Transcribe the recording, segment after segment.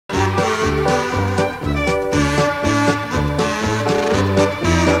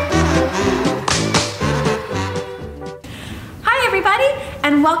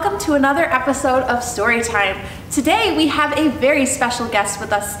to another episode of Storytime. Today we have a very special guest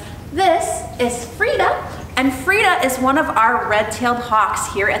with us. This is Frieda, and Frieda is one of our red-tailed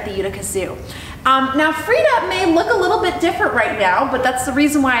hawks here at the Utica Zoo. Now Frieda may look a little bit different right now, but that's the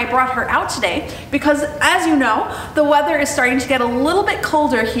reason why I brought her out today, because as you know, the weather is starting to get a little bit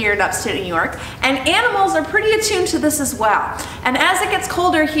colder here in upstate New York, and animals are pretty attuned to this as well. And as it gets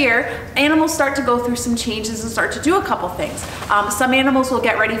colder here, animals start to go through some changes and start to do a couple things. Some animals will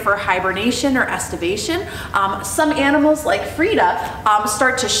get ready for hibernation or estivation. Some animals, like Frieda,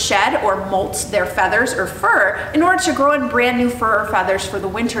 start to shed or molt their feathers or fur in order to grow in brand new fur or feathers for the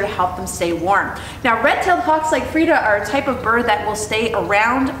winter to help them stay warm. Now, red-tailed hawks like Frieda are a type of bird that will stay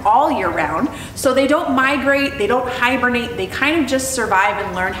around all year round, so they don't migrate, they don't hibernate, they kind of just survive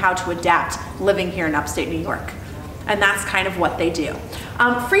and learn how to adapt living here in upstate New York. And that's kind of what they do.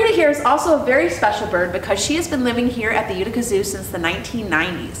 Frieda here is also a very special bird because she has been living here at the Utica Zoo since the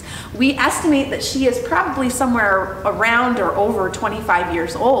 1990s. We estimate that she is probably somewhere around or over 25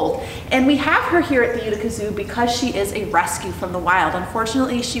 years old. And we have her here at the Utica Zoo because she is a rescue from the wild.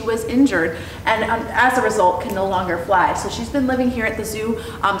 Unfortunately, she was injured and as a result can no longer fly. So she's been living here at the zoo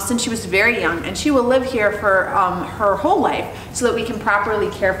since she was very young, and she will live here for her whole life so that we can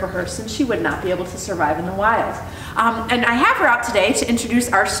properly care for her, since she would not be able to survive in the wild. And I have her out today to introduce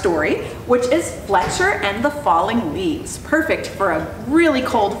our story, which is Fletcher and the Falling Leaves. Perfect for a really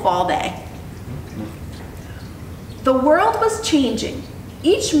cold fall day. The world was changing.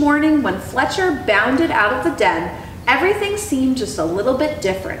 Each morning when Fletcher bounded out of the den, everything seemed just a little bit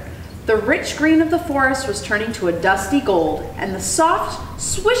different. The rich green of the forest was turning to a dusty gold, and the soft,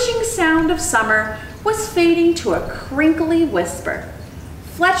 swishing sound of summer was fading to a crinkly whisper.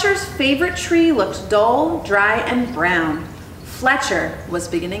 Fletcher's favorite tree looked dull, dry, and brown. Fletcher was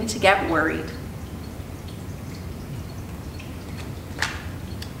beginning to get worried.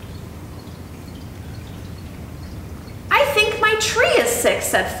 "I think my tree is sick,"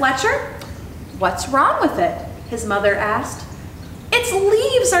 said Fletcher. "What's wrong with it?" his mother asked. "Its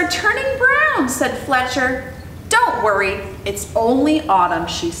leaves are turning brown," said Fletcher. "Don't worry, it's only autumn,"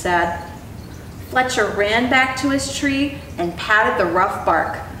 she said. Fletcher ran back to his tree and patted the rough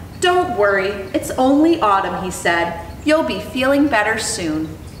bark. "Don't worry, it's only autumn," he said. "You'll be feeling better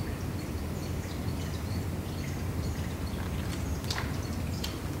soon."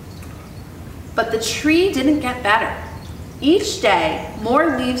 But the tree didn't get better. Each day,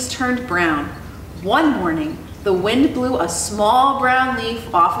 more leaves turned brown. One morning, the wind blew a small brown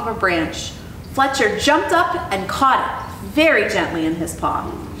leaf off of a branch. Fletcher jumped up and caught it very gently in his paw.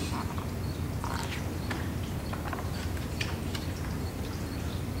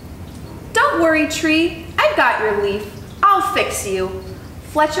 "Don't worry, tree, I've got your leaf. I'll fix you."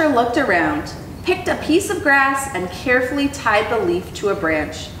 Fletcher looked around, picked a piece of grass, and carefully tied the leaf to a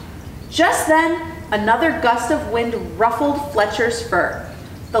branch. Just then, another gust of wind ruffled Fletcher's fur.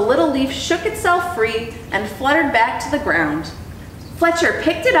 The little leaf shook itself free and fluttered back to the ground. Fletcher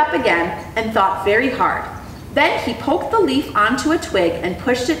picked it up again and thought very hard. Then he poked the leaf onto a twig and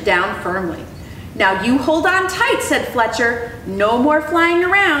pushed it down firmly. "Now you hold on tight," said Fletcher. "No more flying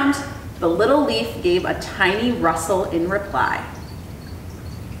around." The little leaf gave a tiny rustle in reply.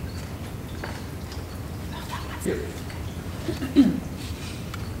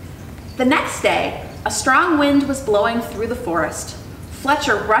 The next day, a strong wind was blowing through the forest.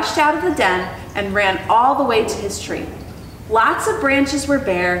 Fletcher rushed out of the den and ran all the way to his tree. Lots of branches were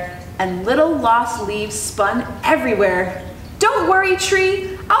bare, and little lost leaves spun everywhere. "Don't worry,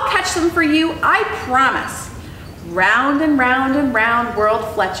 tree, I'll catch them for you, I promise." Round and round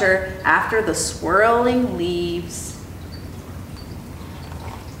whirled Fletcher after the swirling leaves.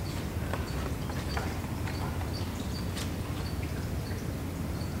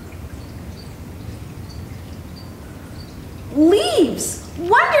 "Leaves!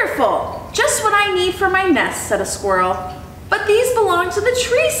 Wonderful! Just what I need for my nest," said a squirrel. "But these belong to the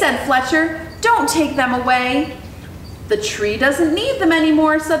tree," said Fletcher. "Don't take them away." "The tree doesn't need them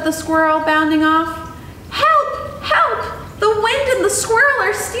anymore," said the squirrel, bounding off. "Help! Help! The wind and the squirrel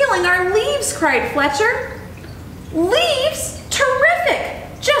are stealing our leaves," cried Fletcher. "Leaves?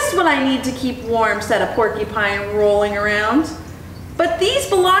 Terrific! Just what I need to keep warm," said a porcupine, rolling around. "But these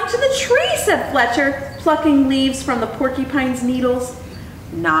belong to the tree," said Fletcher, plucking leaves from the porcupine's needles.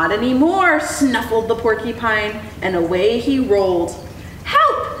 "Not anymore," snuffled the porcupine, and away he rolled.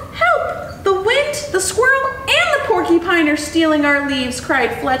 "Help! Help! The wind, the squirrel, and the porcupine are stealing our leaves,"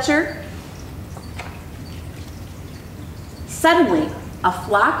 cried Fletcher. Suddenly, a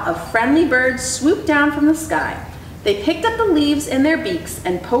flock of friendly birds swooped down from the sky. They picked up the leaves in their beaks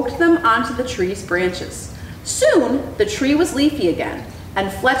and poked them onto the tree's branches. Soon, the tree was leafy again.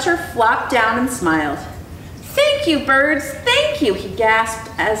 and Fletcher flopped down and smiled. "Thank you, birds, thank you," he gasped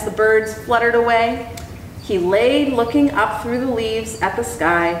as the birds fluttered away. He lay looking up through the leaves at the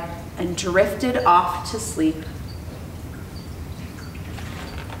sky and drifted off to sleep.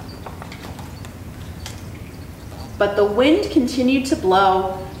 But the wind continued to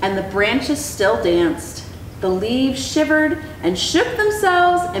blow, and the branches still danced. The leaves shivered and shook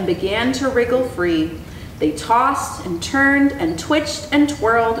themselves and began to wriggle free. They tossed and turned and twitched and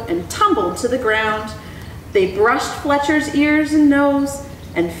twirled and tumbled to the ground. They brushed Fletcher's ears and nose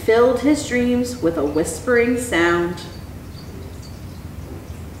and filled his dreams with a whispering sound.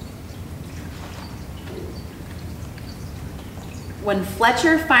 When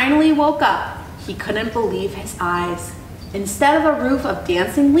Fletcher finally woke up, he couldn't believe his eyes. Instead of a roof of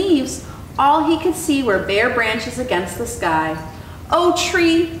dancing leaves, all he could see were bare branches against the sky. "Oh,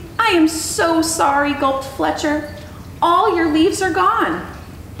 tree, I am so sorry," gulped Fletcher. "All your leaves are gone."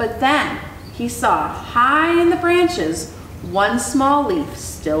 But then he saw high in the branches one small leaf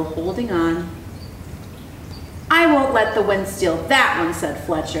still holding on. "I won't let the wind steal that one," said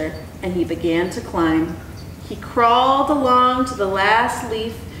Fletcher, and he began to climb. He crawled along to the last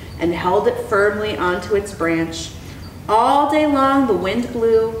leaf and held it firmly onto its branch. All day long the wind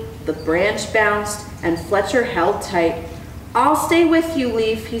blew, the branch bounced, and Fletcher held tight. "I'll stay with you,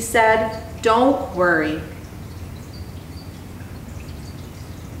 leaf," he said. "Don't worry."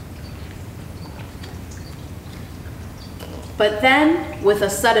 But then, with a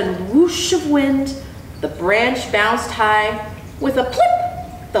sudden whoosh of wind, the branch bounced high. With a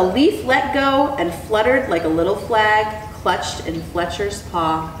plip, the leaf let go and fluttered like a little flag clutched in Fletcher's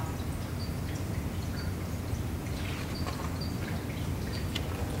paw.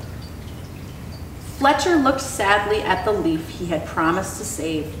 Fletcher looked sadly at the leaf he had promised to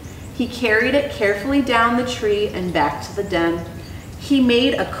save. He carried it carefully down the tree and back to the den. He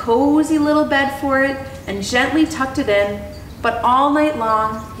made a cozy little bed for it and gently tucked it in, but all night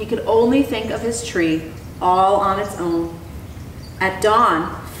long he could only think of his tree, all on its own. At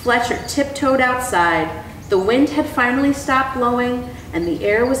dawn, Fletcher tiptoed outside. The wind had finally stopped blowing and the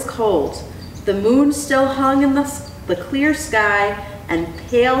air was cold. The moon still hung in the clear sky and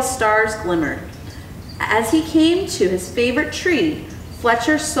pale stars glimmered. As he came to his favorite tree,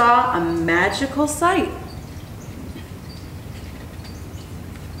 Fletcher saw a magical sight.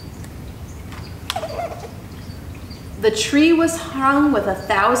 The tree was hung with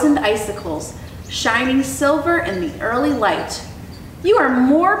 1,000 icicles, shining silver in the early light. "You are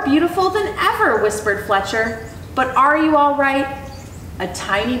more beautiful than ever," whispered Fletcher. "But are you all right?" A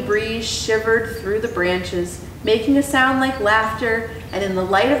tiny breeze shivered through the branches, making a sound like laughter, and in the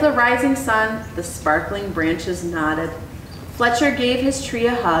light of the rising sun, the sparkling branches nodded. Fletcher gave his tree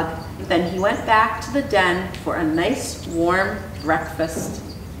a hug, then he went back to the den for a nice warm breakfast.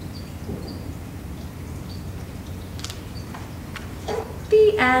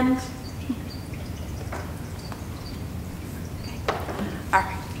 The end. All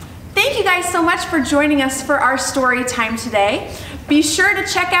right. Thank you guys so much for joining us for our story time today. Be sure to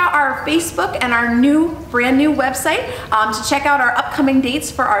check out our Facebook and our brand new website to check out our upcoming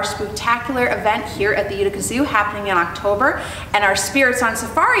dates for our spooktacular event here at the Utica Zoo happening in October, and our Spirits on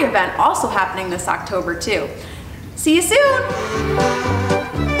Safari event also happening this October too. See you soon!